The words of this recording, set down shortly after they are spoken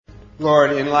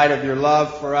Lord, in light of your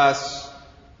love for us,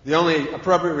 the only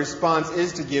appropriate response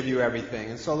is to give you everything.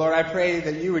 And so, Lord, I pray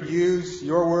that you would use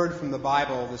your word from the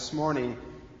Bible this morning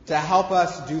to help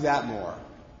us do that more.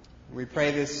 We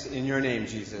pray this in your name,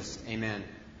 Jesus. Amen.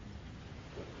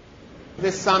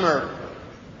 This summer,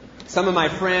 some of my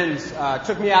friends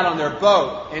took me out on their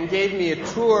boat and gave me a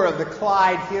tour of the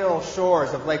Clyde Hill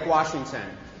shores of Lake Washington.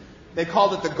 They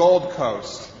called it the Gold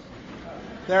Coast.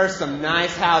 There are some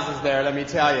nice houses there, let me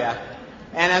tell you.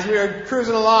 And as we were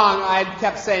cruising along, I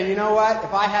kept saying, you know what?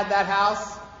 If I had that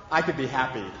house, I could be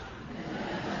happy.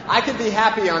 I could be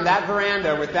happy on that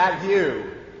veranda with that view.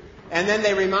 And then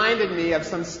they reminded me of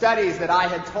some studies that I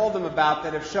had told them about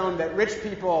that have shown that rich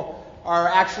people are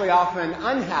actually often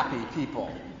unhappy people.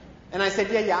 And I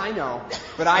said, yeah, I know,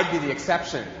 but I'd be the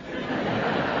exception.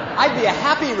 I'd be a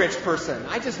happy rich person.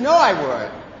 I just know I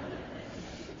would.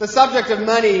 The subject of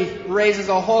money raises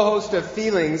a whole host of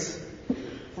feelings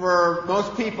for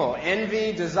most people.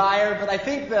 Envy, desire, but I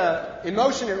think the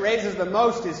emotion it raises the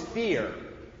most is fear.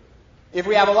 If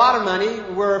we have a lot of money,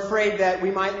 we're afraid that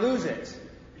we might lose it,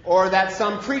 or that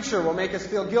some preacher will make us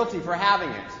feel guilty for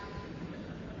having it.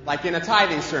 Like in a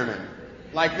tithing sermon,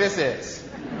 like this is.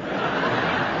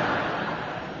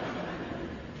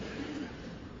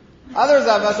 Others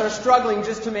of us are struggling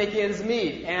just to make ends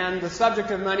meet, and the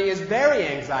subject of money is very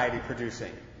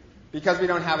anxiety-producing because we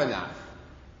don't have enough.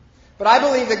 But I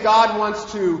believe that God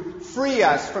wants to free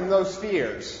us from those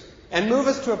fears and move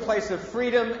us to a place of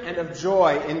freedom and of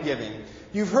joy in giving.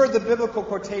 You've heard the biblical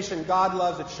quotation, God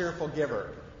loves a cheerful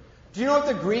giver. Do you know what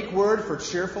the Greek word for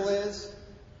cheerful is?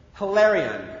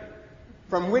 Hilarion,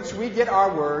 from which we get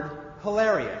our word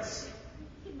hilarious.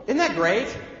 Isn't that great?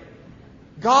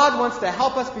 God wants to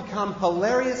help us become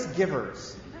hilarious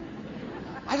givers.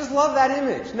 I just love that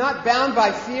image. Not bound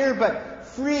by fear, but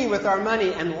free with our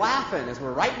money and laughing as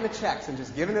we're writing the checks and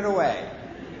just giving it away.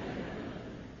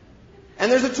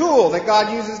 And there's a tool that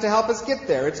God uses to help us get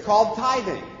there. It's called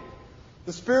tithing.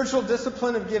 The spiritual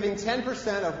discipline of giving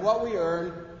 10% of what we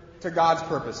earn to God's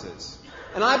purposes.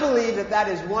 And I believe that that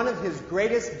is one of His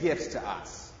greatest gifts to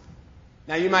us.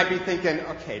 Now you might be thinking,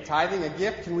 okay, tithing a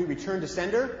gift, can we return to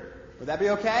sender? Would that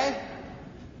be okay?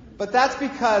 But that's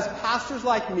because pastors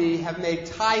like me have made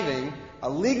tithing a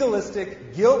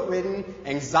legalistic, guilt-ridden,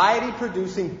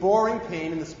 anxiety-producing, boring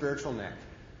pain in the spiritual neck.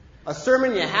 A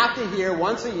sermon you have to hear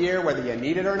once a year whether you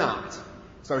need it or not.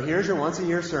 So here's your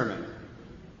once-a-year sermon.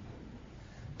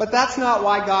 But that's not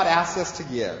why God asks us to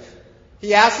give.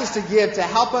 He asks us to give to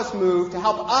help us move, to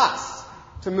help us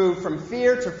to move from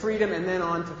fear to freedom and then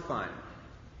on to fun.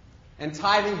 And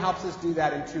tithing helps us do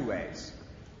that in two ways.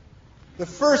 The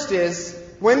first is,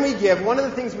 when we give, one of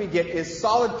the things we get is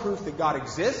solid proof that God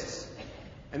exists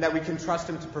and that we can trust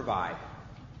Him to provide.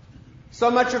 So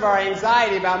much of our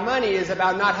anxiety about money is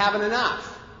about not having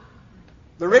enough.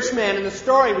 The rich man in the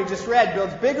story we just read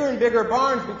builds bigger and bigger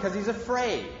barns because he's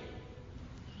afraid.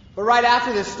 But right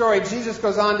after this story, Jesus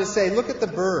goes on to say, look at the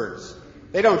birds.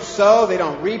 They don't sow, they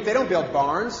don't reap, they don't build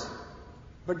barns.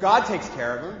 But God takes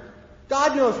care of them.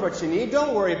 God knows what you need.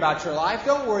 Don't worry about your life.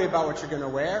 Don't worry about what you're going to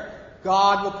wear.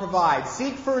 God will provide.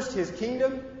 Seek first His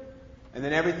kingdom, and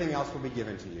then everything else will be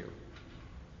given to you.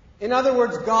 In other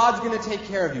words, God's going to take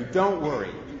care of you. Don't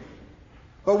worry.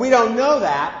 But we don't know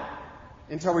that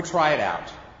until we try it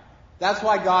out. That's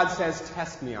why God says,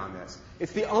 test me on this.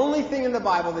 It's the only thing in the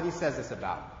Bible that He says this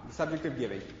about, the subject of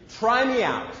giving. Try me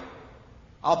out.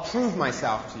 I'll prove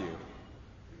myself to you.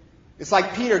 It's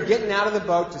like Peter getting out of the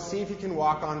boat to see if he can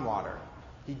walk on water.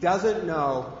 He doesn't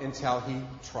know until he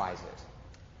tries it.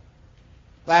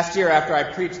 Last year, after I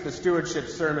preached the stewardship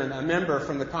sermon, a member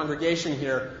from the congregation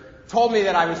here told me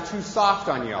that I was too soft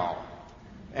on y'all,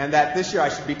 and that this year I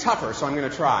should be tougher, so I'm going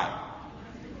to try.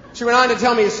 She went on to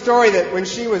tell me a story that when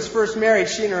she was first married,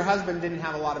 she and her husband didn't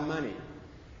have a lot of money.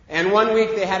 And one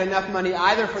week they had enough money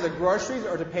either for the groceries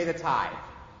or to pay the tithe.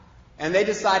 And they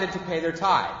decided to pay their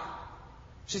tithe.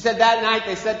 She said that night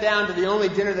they sat down to the only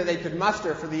dinner that they could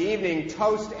muster for the evening,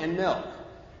 toast and milk.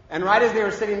 And right as they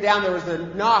were sitting down, there was a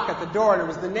knock at the door, and it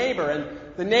was the neighbor. And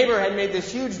the neighbor had made this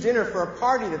huge dinner for a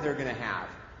party that they're going to have.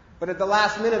 But at the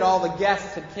last minute, all the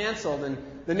guests had canceled, and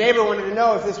the neighbor wanted to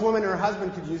know if this woman and her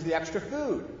husband could use the extra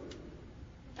food.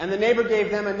 And the neighbor gave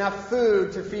them enough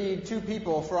food to feed 2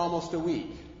 people for almost a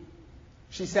week.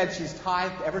 She said she's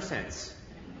tithed ever since.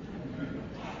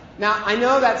 Now, I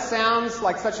know that sounds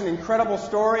like such an incredible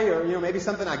story, or maybe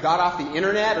something I got off the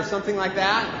internet or something like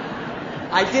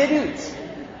that. I didn't.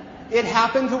 It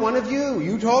happened to one of you.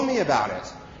 You told me about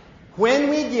it. When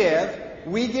we give,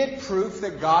 we get proof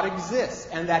that God exists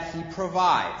and that He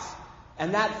provides.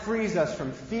 And that frees us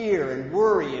from fear and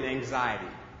worry and anxiety.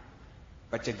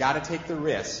 But you got to take the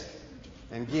risk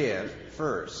and give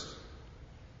first.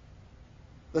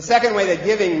 The second way that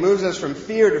giving moves us from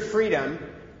fear to freedom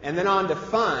and then on to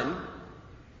fun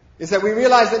is that we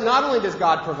realize that not only does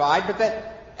God provide, but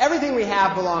that everything we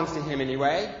have belongs to Him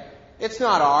anyway. It's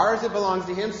not ours, it belongs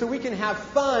to Him, so we can have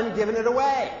fun giving it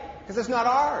away because it's not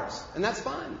ours, and that's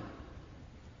fun.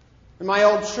 In my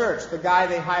old church, the guy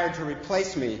they hired to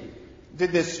replace me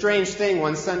did this strange thing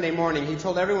one Sunday morning. He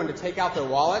told everyone to take out their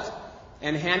wallet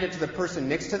and hand it to the person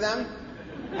next to them.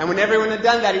 And when everyone had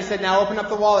done that, he said, now open up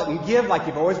the wallet and give like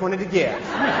you've always wanted to give.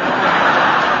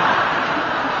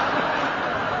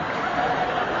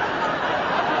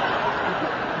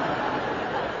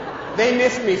 They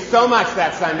missed me so much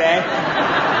that Sunday.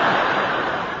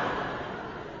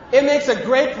 It makes a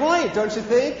great point, don't you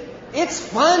think? It's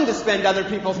fun to spend other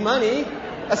people's money,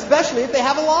 especially if they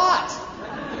have a lot.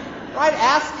 Right?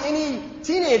 Ask any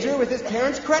teenager with his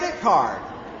parents' credit card.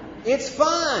 It's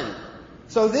fun.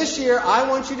 So this year, I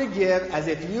want you to give as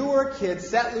if you were a kid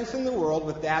set loose in the world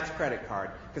with Dad's credit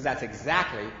card, because that's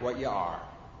exactly what you are.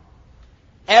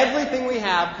 Everything we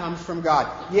have comes from God.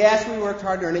 Yes, we worked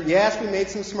hard to earn it. Yes, we made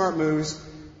some smart moves,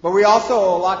 but we also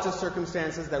owe a lot to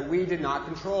circumstances that we did not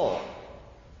control.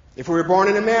 If we were born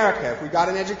in America, if we got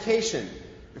an education,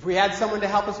 if we had someone to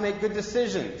help us make good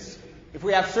decisions, if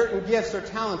we have certain gifts or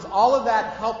talents, all of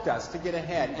that helped us to get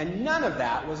ahead, and none of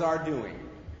that was our doing.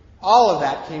 All of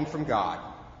that came from God.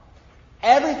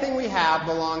 Everything we have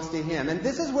belongs to Him. And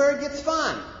this is where it gets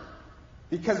fun.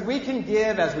 Because we can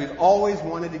give as we've always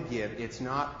wanted to give. It's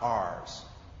not ours.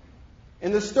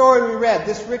 In the story we read,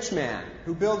 this rich man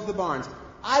who builds the barns,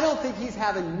 I don't think he's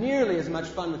having nearly as much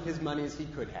fun with his money as he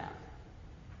could have.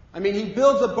 I mean, he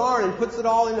builds a barn and puts it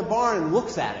all in a barn and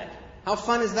looks at it. How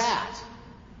fun is that?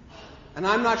 And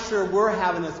I'm not sure we're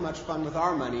having as much fun with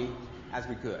our money as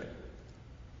we could.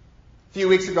 A few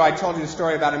weeks ago, I told you a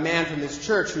story about a man from this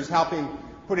church who's helping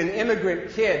put an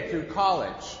immigrant kid through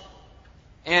college.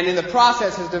 And in the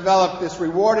process has developed this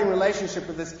rewarding relationship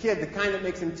with this kid, the kind that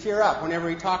makes him tear up whenever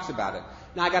he talks about it.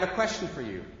 Now, I got a question for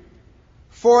you.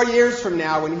 4 years from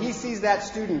now, when he sees that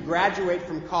student graduate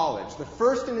from college, the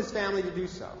first in his family to do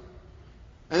so,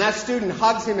 and that student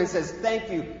hugs him and says, "Thank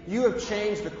you, you have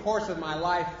changed the course of my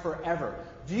life forever."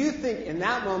 Do you think in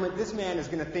that moment this man is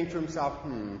going to think to himself,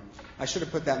 I should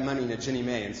have put that money in a Ginnie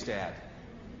Mae instead?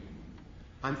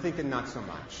 I'm thinking not so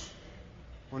much.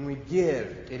 When we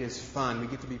give, it is fun. We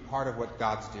get to be part of what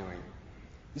God's doing.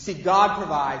 You see, God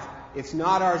provides. It's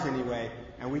not ours anyway,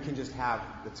 and we can just have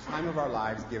the time of our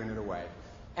lives giving it away.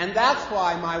 And that's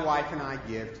why my wife and I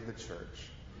give to the church.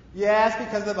 Yes,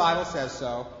 because the Bible says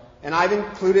so. And I've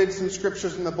included some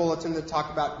scriptures in the bulletin that talk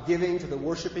about giving to the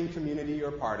worshiping community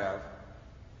you're part of.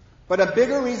 But a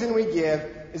bigger reason we give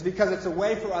is because it's a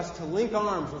way for us to link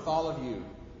arms with all of you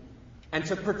and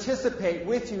to participate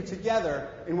with you together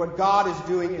in what God is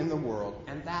doing in the world.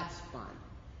 And that's fun.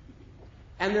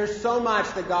 And there's so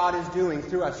much that God is doing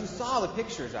through us. You saw the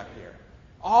pictures up here.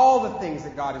 All the things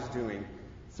that God is doing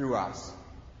through us.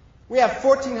 We have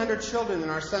 1,400 children in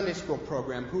our Sunday school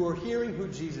program who are hearing who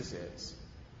Jesus is.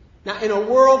 Now, in a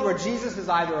world where Jesus is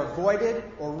either avoided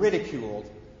or ridiculed,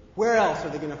 where else are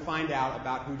they going to find out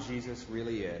about who Jesus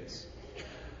really is?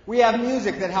 We have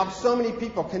music that helps so many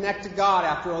people connect to God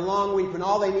after a long week when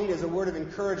all they need is a word of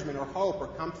encouragement or hope or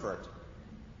comfort.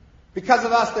 Because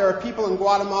of us, there are people in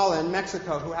Guatemala and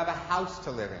Mexico who have a house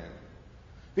to live in.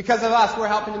 Because of us, we're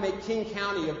helping to make King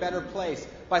County a better place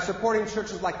by supporting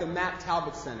churches like the Matt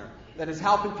Talbot Center that is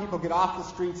helping people get off the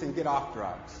streets and get off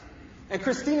drugs. And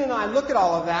Christina and I look at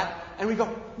all of that and we go,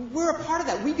 we're a part of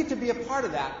that. We get to be a part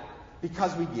of that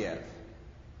because we give.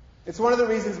 It's one of the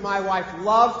reasons my wife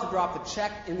loves to drop the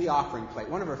check in the offering plate.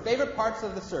 One of her favorite parts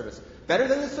of the service. Better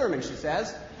than the sermon, she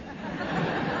says.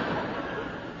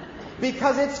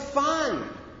 Because it's fun.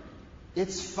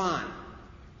 It's fun.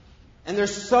 And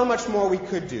there's so much more we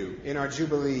could do in our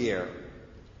Jubilee year.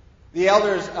 The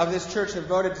elders of this church have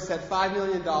voted to set $5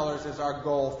 million as our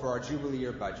goal for our Jubilee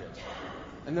year budget.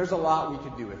 And there's a lot we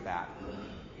could do with that.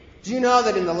 Do you know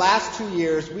that in the last 2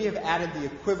 years, we have added the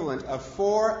equivalent of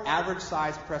 4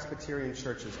 average-sized Presbyterian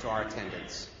churches to our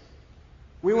attendance?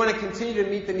 We want to continue to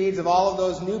meet the needs of all of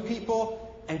those new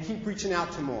people and keep reaching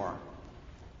out to more.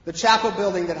 The chapel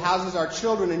building that houses our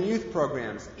children and youth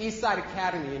programs, Eastside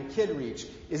Academy and Kid Reach,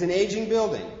 is an aging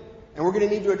building. And we're going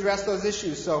to need to address those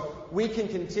issues so we can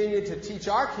continue to teach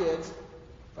our kids,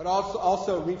 but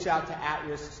also reach out to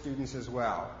at-risk students as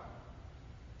well.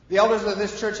 The elders of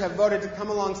this church have voted to come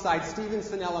alongside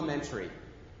Stevenson Elementary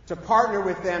to partner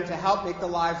with them to help make the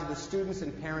lives of the students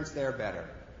and parents there better.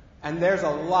 And there's a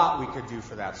lot we could do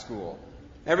for that school.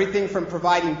 Everything from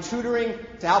providing tutoring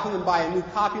to helping them buy a new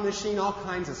copy machine, all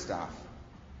kinds of stuff.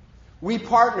 We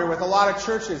partner with a lot of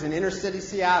churches in inner city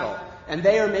Seattle, and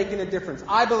they are making a difference.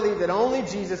 I believe that only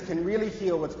Jesus can really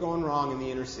heal what's going wrong in the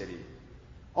inner city.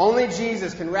 Only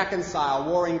Jesus can reconcile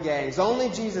warring gangs. Only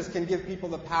Jesus can give people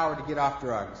the power to get off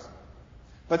drugs.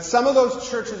 But some of those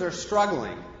churches are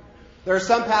struggling. There are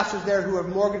some pastors there who have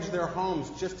mortgaged their homes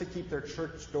just to keep their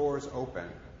church doors open.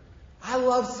 I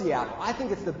love Seattle. I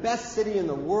think it's the best city in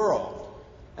the world.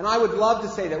 And I would love to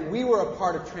say that we were a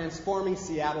part of transforming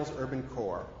Seattle's urban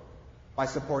core by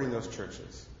supporting those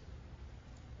churches.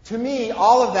 To me,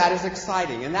 all of that is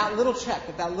exciting. And that little check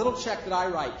that I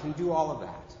write can do all of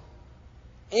that.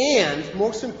 And,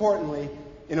 most importantly,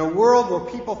 in a world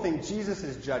where people think Jesus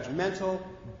is judgmental,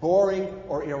 boring,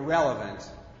 or irrelevant,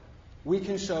 we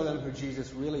can show them who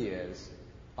Jesus really is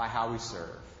by how we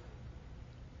serve.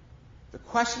 The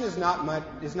question is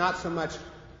not so much,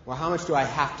 well, how much do I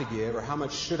have to give or how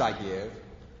much should I give?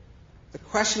 The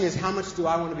question is, how much do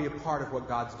I want to be a part of what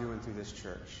God's doing through this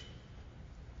church?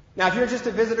 Now, if you're just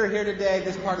a visitor here today,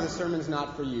 this part of the sermon is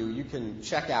not for you. You can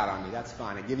check out on me. That's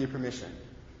fine. I give you permission.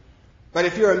 But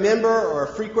if you're a member or a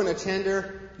frequent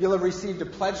attender, you'll have received a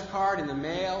pledge card in the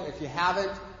mail. If you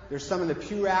haven't, there's some in the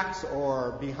pew racks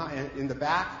or behind in the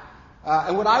back.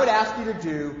 And what I would ask you to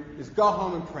do is go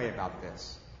home and pray about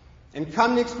this. And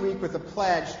come next week with a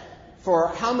pledge for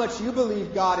how much you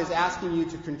believe God is asking you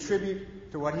to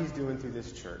contribute to what He's doing through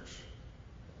this church.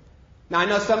 Now, I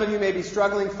know some of you may be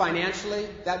struggling financially.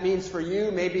 That means for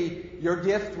you, maybe your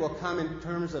gift will come in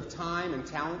terms of time and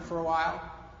talent for a while.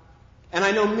 And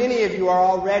I know many of you are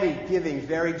already giving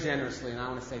very generously, and I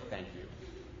want to say thank you.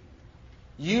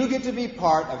 You get to be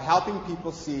part of helping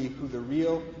people see who the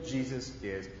real Jesus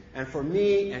is. And for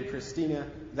me and Christina,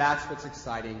 that's what's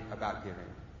exciting about giving.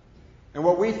 And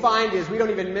what we find is we don't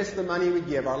even miss the money we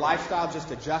give. Our lifestyle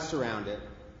just adjusts around it.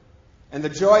 And the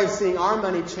joy of seeing our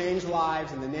money change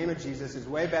lives in the name of Jesus is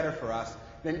way better for us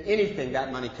than anything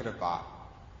that money could have bought.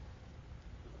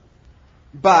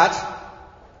 But,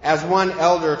 as one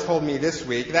elder told me this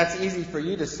week, that's easy for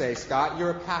you to say, Scott.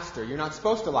 You're a pastor. You're not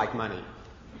supposed to like money.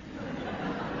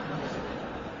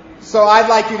 So I'd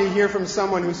like you to hear from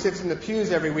someone who sits in the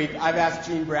pews every week. I've asked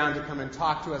Jean Brown to come and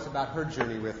talk to us about her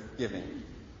journey with giving.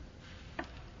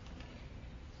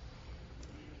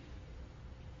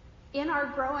 In our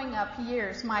growing up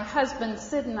years, my husband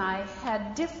Sid and I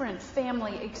had different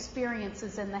family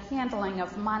experiences in the handling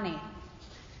of money.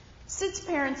 Sid's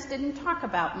parents didn't talk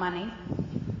about money,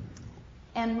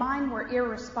 and mine were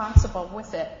irresponsible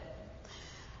with it.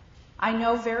 I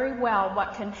know very well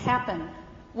what can happen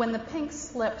when the pink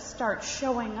slips start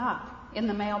showing up in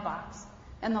the mailbox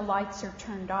and the lights are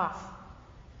turned off.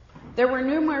 There were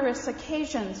numerous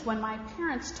occasions when my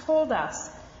parents told us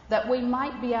that we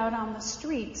might be out on the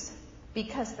streets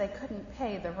because they couldn't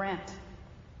pay the rent.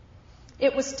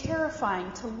 It was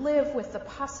terrifying to live with the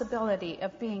possibility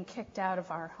of being kicked out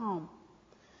of our home.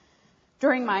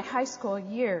 During my high school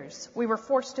years, we were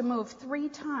forced to move 3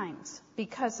 times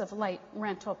because of late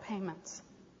rental payments.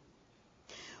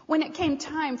 When it came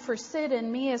time for Sid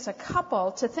and me as a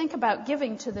couple to think about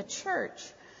giving to the church,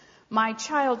 my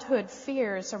childhood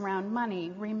fears around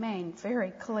money remained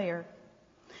very clear.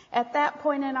 At that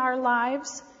point in our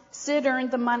lives, Sid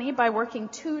earned the money by working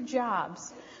 2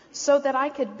 jobs so that I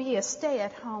could be a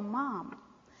stay-at-home mom,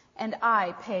 and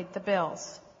I paid the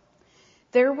bills.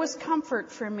 There was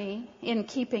comfort for me in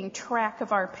keeping track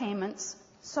of our payments,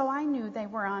 so I knew they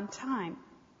were on time.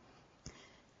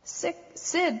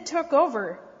 Sid took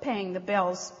over paying the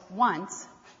bills once,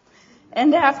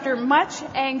 and after much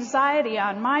anxiety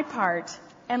on my part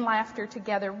and laughter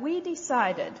together, we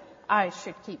decided I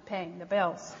should keep paying the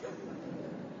bills.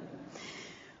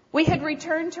 We had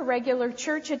returned to regular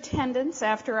church attendance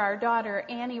after our daughter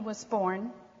Annie was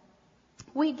born.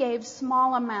 We gave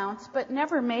small amounts, but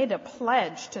never made a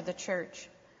pledge to the church.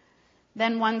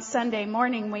 Then one Sunday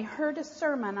morning, we heard a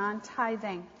sermon on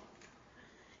tithing,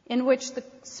 in which the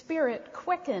Spirit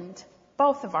quickened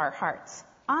both of our hearts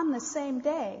on the same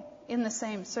day in the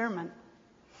same sermon.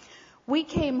 We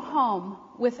came home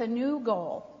with a new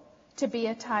goal, to be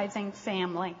a tithing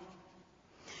family.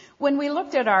 When we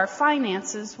looked at our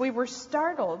finances, we were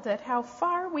startled at how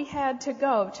far we had to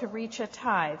go to reach a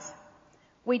tithe.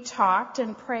 We talked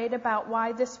and prayed about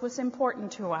why this was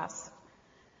important to us.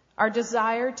 Our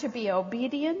desire to be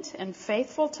obedient and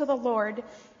faithful to the Lord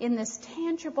in this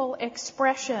tangible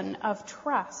expression of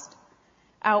trust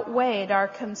outweighed our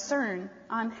concern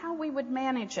on how we would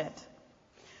manage it.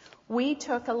 We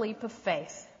took a leap of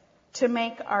faith to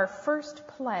make our first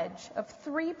pledge of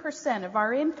 3% of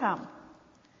our income.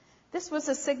 This was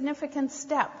a significant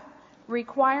step,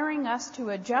 requiring us to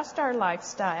adjust our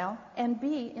lifestyle and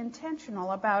be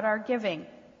intentional about our giving.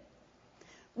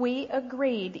 We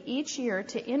agreed each year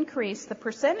to increase the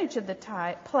percentage of the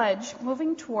pledge,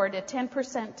 moving toward a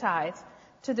 10% tithe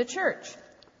to the church.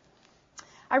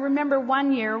 I remember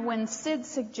one year when Sid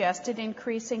suggested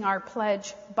increasing our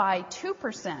pledge by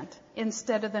 2%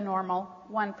 instead of the normal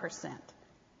 1%.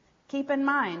 Keep in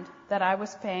mind that I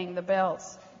was paying the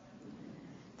bills.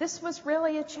 This was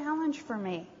really a challenge for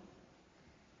me.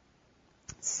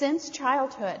 Since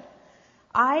childhood,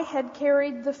 I had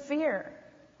carried the fear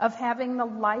of having the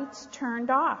lights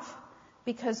turned off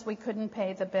because we couldn't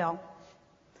pay the bill.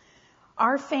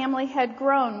 Our family had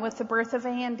grown with the birth of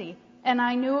Andy, and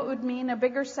I knew it would mean a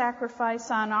bigger sacrifice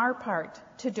on our part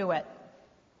to do it.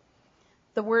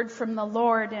 The word from the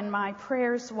Lord in my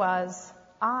prayers was,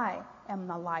 I am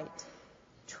the light.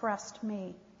 Trust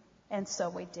me. And so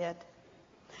we did.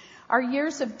 Our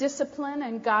years of discipline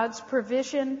and God's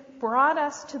provision brought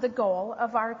us to the goal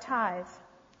of our tithe.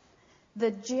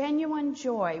 The genuine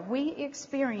joy we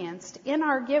experienced in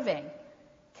our giving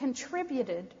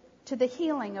contributed to the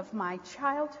healing of my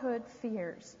childhood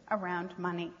fears around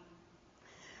money.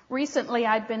 Recently,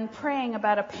 I'd been praying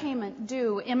about a payment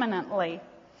due imminently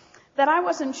that I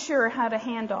wasn't sure how to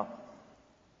handle.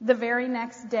 The very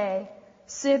next day,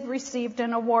 Sid received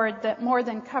an award that more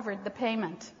than covered the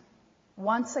payment.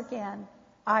 Once again,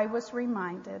 I was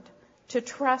reminded to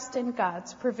trust in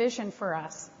God's provision for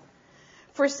us.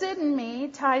 For Sid and me,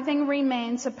 tithing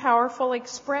remains a powerful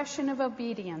expression of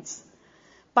obedience.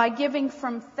 By giving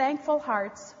from thankful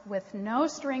hearts with no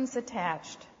strings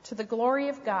attached to the glory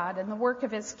of God and the work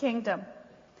of His kingdom,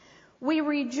 we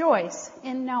rejoice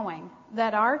in knowing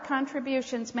that our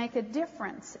contributions make a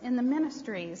difference in the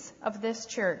ministries of this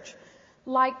church,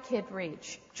 like Kid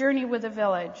Reach, Journey with a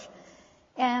Village,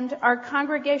 and our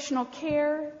congregational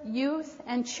care, youth,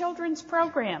 and children's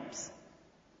programs.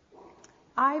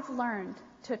 I've learned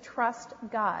to trust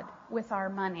God with our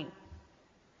money,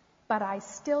 but I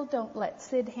still don't let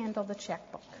Sid handle the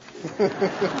checkbook.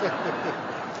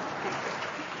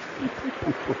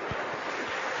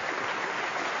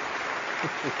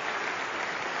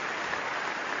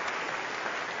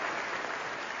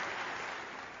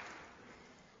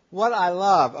 What I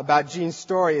love about Jean's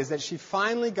story is that she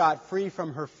finally got free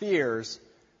from her fears,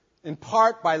 in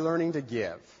part by learning to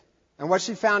give. And what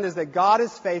she found is that God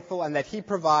is faithful and that He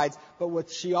provides, but what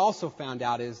she also found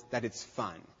out is that it's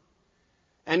fun.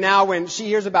 And now when she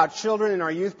hears about children in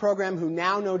our youth program who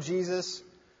now know Jesus,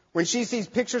 when she sees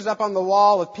pictures up on the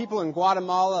wall of people in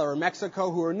Guatemala or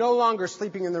Mexico who are no longer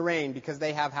sleeping in the rain because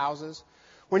they have houses,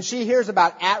 when she hears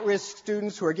about at-risk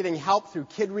students who are getting help through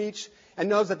Kid Reach and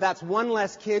knows that that's one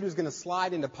less kid who's going to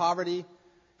slide into poverty,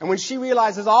 and when she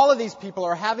realizes all of these people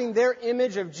are having their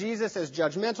image of Jesus as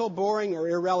judgmental, boring, or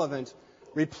irrelevant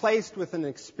replaced with an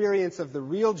experience of the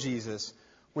real Jesus,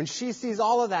 when she sees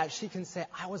all of that, she can say,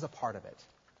 I was a part of it.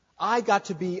 I got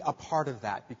to be a part of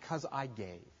that because I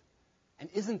gave. And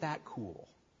isn't that cool?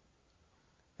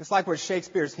 It's like what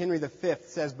Shakespeare's Henry V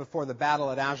says before the battle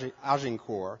at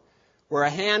Agincourt, where a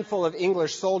handful of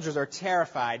English soldiers are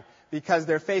terrified because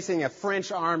they're facing a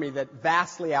French army that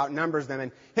vastly outnumbers them.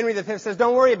 And Henry V says,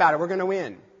 don't worry about it, we're going to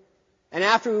win. And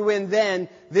after we win, then,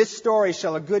 this story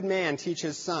shall a good man teach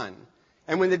his son.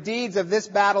 And when the deeds of this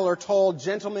battle are told,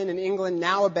 gentlemen in England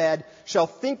now abed shall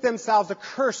think themselves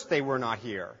accursed they were not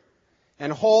here,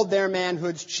 and hold their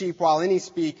manhoods cheap while any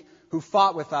speak who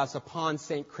fought with us upon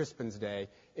St. Crispin's Day.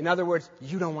 In other words,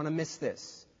 you don't want to miss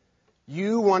this.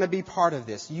 You want to be part of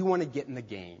this. You want to get in the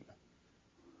game.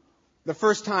 The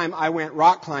first time I went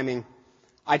rock climbing,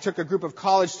 I took a group of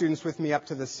college students with me up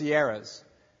to the Sierras.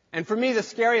 And for me, the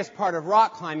scariest part of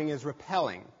rock climbing is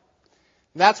rappelling.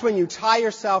 That's when you tie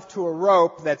yourself to a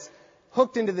rope that's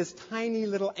hooked into this tiny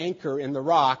little anchor in the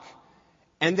rock,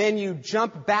 and then you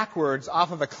jump backwards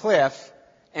off of a cliff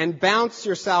and bounce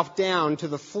yourself down to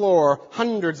the floor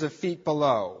hundreds of feet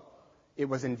below. It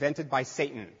was invented by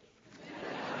Satan.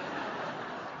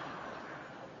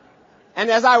 And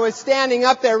as I was standing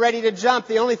up there ready to jump,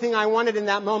 the only thing I wanted in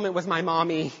that moment was my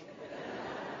mommy.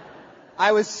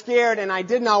 I was scared and I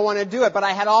did not want to do it, but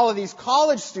I had all of these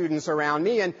college students around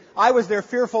me and I was their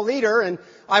fearful leader and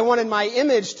I wanted my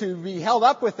image to be held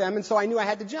up with them, and so I knew I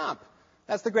had to jump.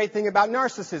 That's the great thing about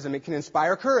narcissism. It can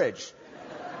inspire courage.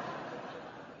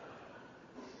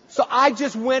 So I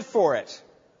just went for it.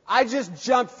 I just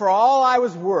jumped for all I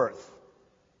was worth.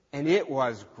 And it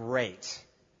was great.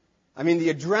 I mean,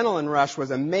 the adrenaline rush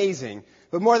was amazing.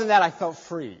 But more than that, I felt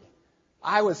free.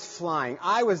 I was flying.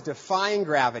 I was defying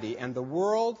gravity, and the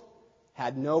world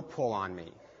had no pull on me.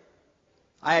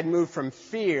 I had moved from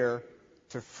fear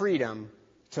to freedom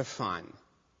to fun.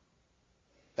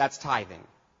 That's tithing.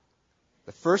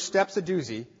 The first step's a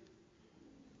doozy,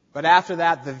 but after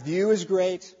that, the view is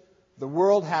great, the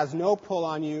world has no pull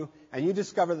on you, and you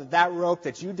discover that that rope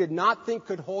that you did not think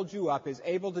could hold you up is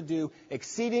able to do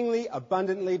exceedingly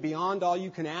abundantly beyond all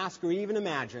you can ask or even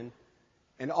imagine,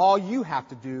 and all you have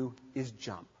to do is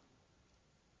jump.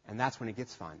 And that's when it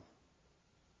gets fun.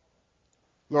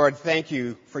 Lord, thank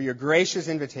you for your gracious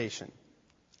invitation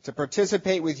to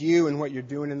participate with you in what you're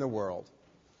doing in the world.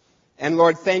 And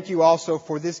Lord, thank you also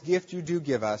for this gift you do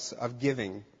give us of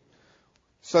giving,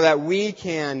 so that we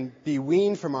can be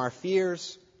weaned from our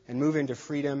fears and move into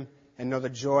freedom and know the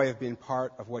joy of being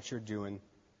part of what you're doing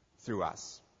through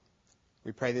us.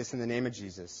 We pray this in the name of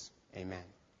Jesus. Amen.